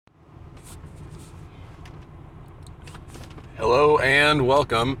Hello and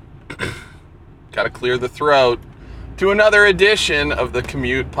welcome. Gotta clear the throat to another edition of the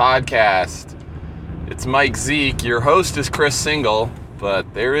Commute Podcast. It's Mike Zeke. Your host is Chris Single,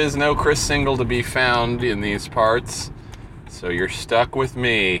 but there is no Chris Single to be found in these parts, so you're stuck with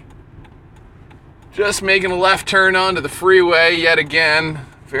me. Just making a left turn onto the freeway yet again.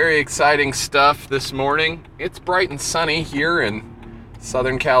 Very exciting stuff this morning. It's bright and sunny here in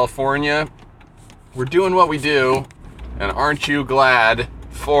Southern California. We're doing what we do, and aren't you glad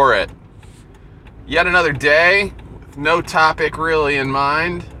for it? Yet another day with no topic really in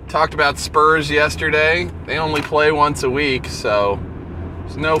mind. Talked about Spurs yesterday. They only play once a week, so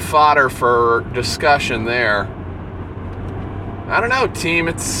there's no fodder for discussion there. I don't know, team.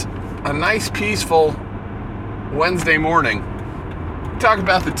 It's a nice, peaceful Wednesday morning. Talk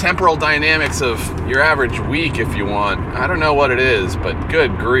about the temporal dynamics of your average week if you want. I don't know what it is, but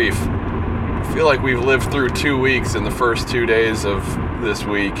good grief. I feel like we've lived through 2 weeks in the first 2 days of this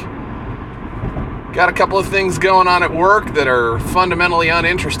week. Got a couple of things going on at work that are fundamentally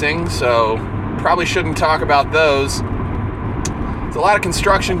uninteresting, so probably shouldn't talk about those. There's a lot of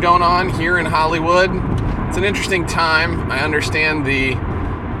construction going on here in Hollywood. It's an interesting time. I understand the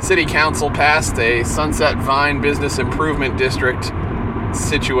City Council passed a Sunset Vine Business Improvement District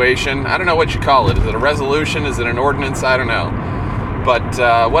situation. I don't know what you call it. Is it a resolution? Is it an ordinance? I don't know.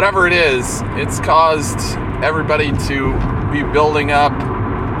 But whatever it is, it's caused everybody to be building up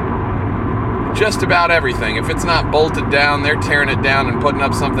just about everything. If it's not bolted down, they're tearing it down and putting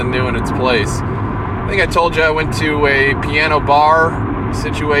up something new in its place. I think I told you I went to a piano bar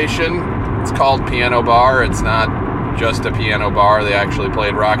situation. It's called Piano Bar. It's not just a piano bar. They actually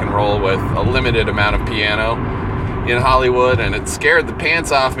played rock and roll with a limited amount of piano in Hollywood, and it scared the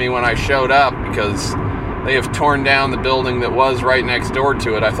pants off me when I showed up because they have torn down the building that was right next door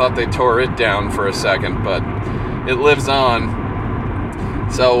to it. I thought they tore it down for a second, but it lives on.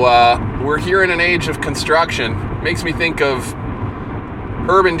 So we're here in an age of construction. Makes me think of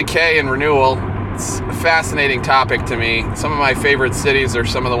urban decay and renewal. It's a fascinating topic to me. Some of my favorite cities are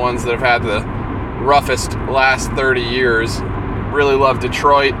some of the ones that have had the roughest last 30 years. Really love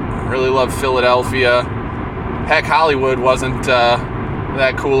Detroit. Really love Philadelphia. Heck, Hollywood wasn't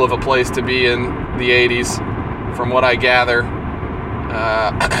that cool of a place to be in the 80s, from what I gather.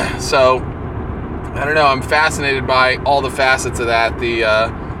 So, I don't know, I'm fascinated by all the facets of that, the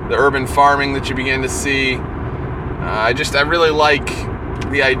urban farming that you begin to see. I really like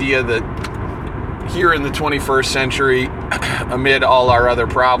the idea that here in the 21st century, amid all our other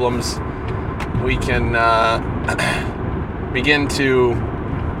problems, we can begin to,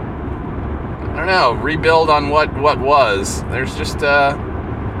 I don't know, rebuild on what was. There's just,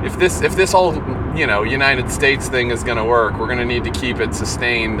 if this whole, United States thing is going to work, we're going to need to keep it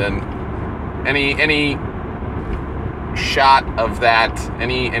sustained, and any shot of that,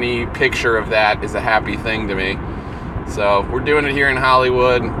 any picture of that is a happy thing to me. So we're doing it here in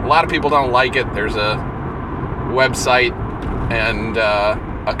Hollywood. A lot of people don't like it. There's a website and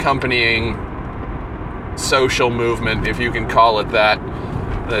accompanying social movement, if you can call it that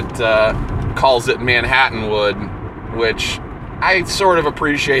calls it Manhattanwood, which I sort of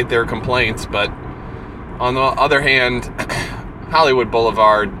appreciate their complaints, but on the other hand, Hollywood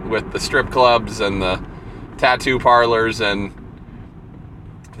Boulevard with the strip clubs and the tattoo parlors and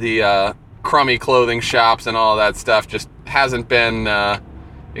the crummy clothing shops and all that stuff just hasn't been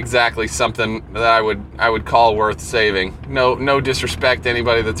exactly something that I would call worth saving. No disrespect to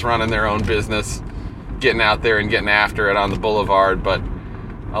anybody that's running their own business, getting out there and getting after it on the boulevard, but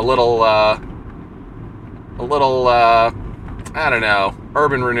a little I don't know,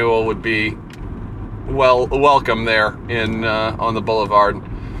 urban renewal would be welcome there on the boulevard.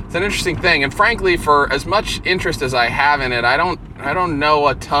 It's an interesting thing, and frankly, for as much interest as I have in it, I don't know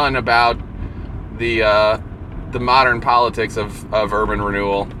a ton about the modern politics of urban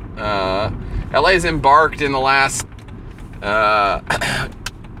renewal. LA's embarked in the last I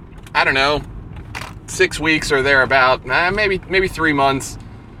don't know, 6 weeks or thereabout, maybe 3 months.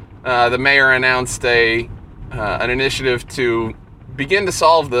 The mayor announced an initiative to begin to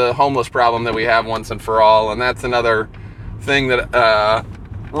solve the homeless problem that we have once and for all, and that's another thing that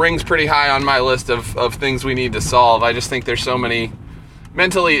rings pretty high on my list of things we need to solve. I just think there's so many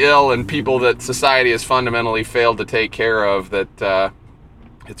mentally ill and people that society has fundamentally failed to take care of that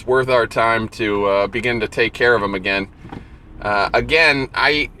it's worth our time to begin to take care of them again. Again,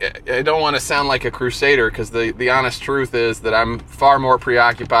 I don't want to sound like a crusader, because the honest truth is that I'm far more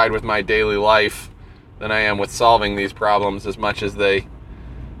preoccupied with my daily life than I am with solving these problems, as much as they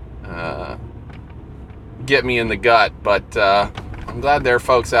get me in the gut. But I'm glad there are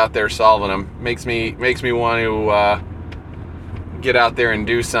folks out there solving them. Makes me want to get out there and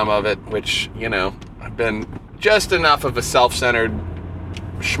do some of it, which, I've been just enough of a self-centered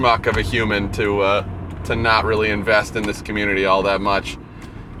schmuck of a human to not really invest in this community all that much.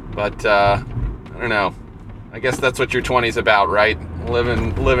 But I don't know. I guess that's what your 20's about, right?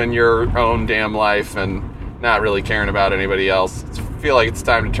 Living your own damn life and not really caring about anybody else. I feel like it's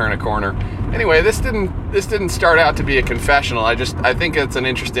time to turn a corner. Anyway, this didn't start out to be a confessional. I think it's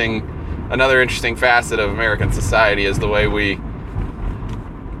another interesting facet of American society is the way we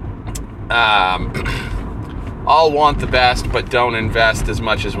all want the best but don't invest as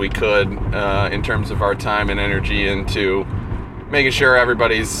much as we could in terms of our time and energy into making sure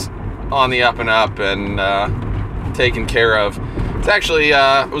everybody's on the up and up and taken care of. It's actually,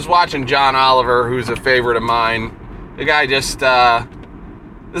 I was watching John Oliver, who's a favorite of mine. The guy just,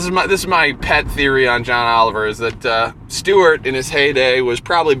 this is my pet theory on John Oliver, is that Stewart in his heyday was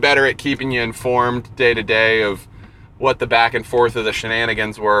probably better at keeping you informed day to day of what the back and forth of the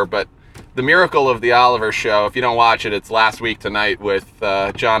shenanigans were, but the miracle of the Oliver Show, if you don't watch it, it's Last Week Tonight with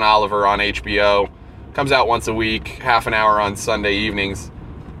John Oliver on HBO. Comes out once a week, half an hour on Sunday evenings.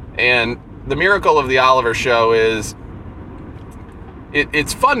 And the miracle of the Oliver Show is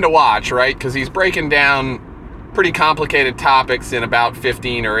it's fun to watch, right? Because he's breaking down pretty complicated topics in about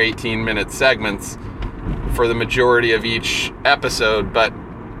 15 or 18 minute segments for the majority of each episode.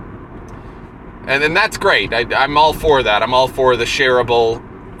 And that's great. I'm all for that. I'm all for the shareable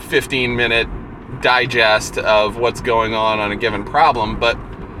 15-minute digest of what's going on a given problem. But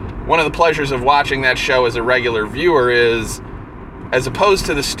one of the pleasures of watching that show as a regular viewer is, as opposed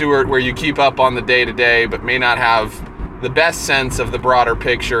to the Stewart where you keep up on the day-to-day but may not have the best sense of the broader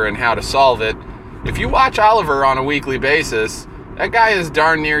picture and how to solve it, if you watch Oliver on a weekly basis, that guy is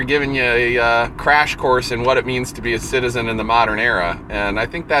darn near giving you a crash course in what it means to be a citizen in the modern era. And I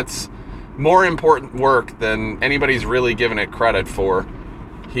think that's more important work than anybody's really given it credit for.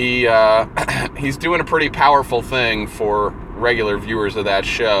 He's doing a pretty powerful thing for regular viewers of that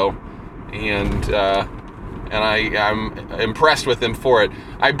show, and I'm impressed with him for it.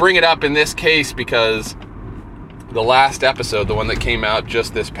 I bring it up in this case because the last episode, the one that came out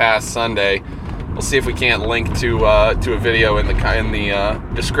just this past Sunday, we'll see if we can't link to a video in the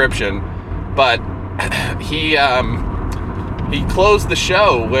description, but he closed the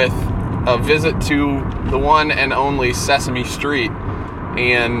show with a visit to the one and only Sesame Street.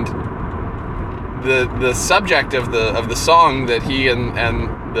 And the subject of the song that he and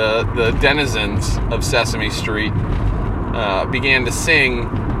the denizens of Sesame Street began to sing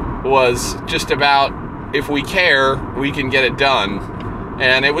was just about, if we care, we can get it done.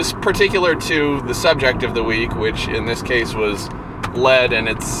 And it was particular to the subject of the week, which in this case was lead and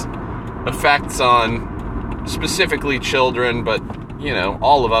its effects on specifically children, but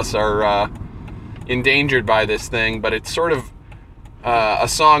all of us are endangered by this thing. But it's sort of a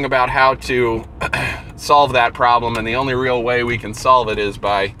song about how to solve that problem, and the only real way we can solve it is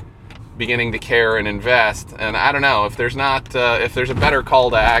by beginning to care and invest. And I don't know if there's a better call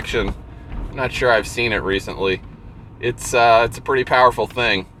to action. I'm not sure I've seen it recently. It's a pretty powerful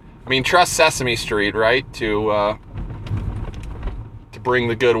thing. I mean, trust Sesame Street, right, to bring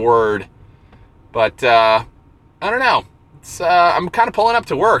the good word. But I don't know. I'm kind of pulling up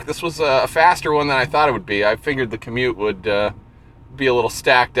to work. This was a faster one than I thought it would be. I figured the commute would be a little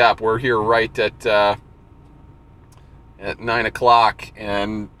stacked up. We're here right at 9 o'clock,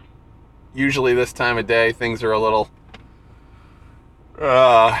 and usually this time of day things are a little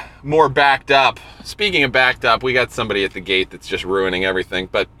more backed up. Speaking of backed up, we got somebody at the gate that's just ruining everything.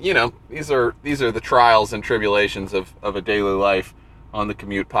 But these are the trials and tribulations of a daily life on the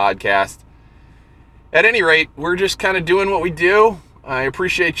Commute Podcast. At any rate, we're just kind of doing what we do. I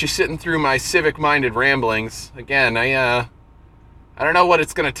appreciate you sitting through my civic-minded ramblings. Again, I don't know what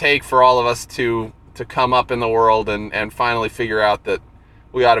it's going to take for all of us to come up in the world and finally figure out that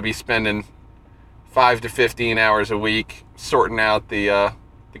we ought to be spending 5 to 15 hours a week sorting out the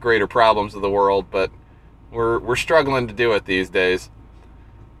greater problems of the world, but we're struggling to do it these days.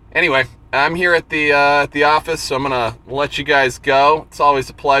 Anyway, I'm here at the office, so I'm gonna let you guys go. It's always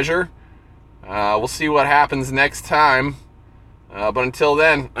a pleasure. We'll see what happens next time, but until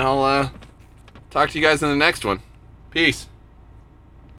then, I'll talk to you guys in the next one. Peace.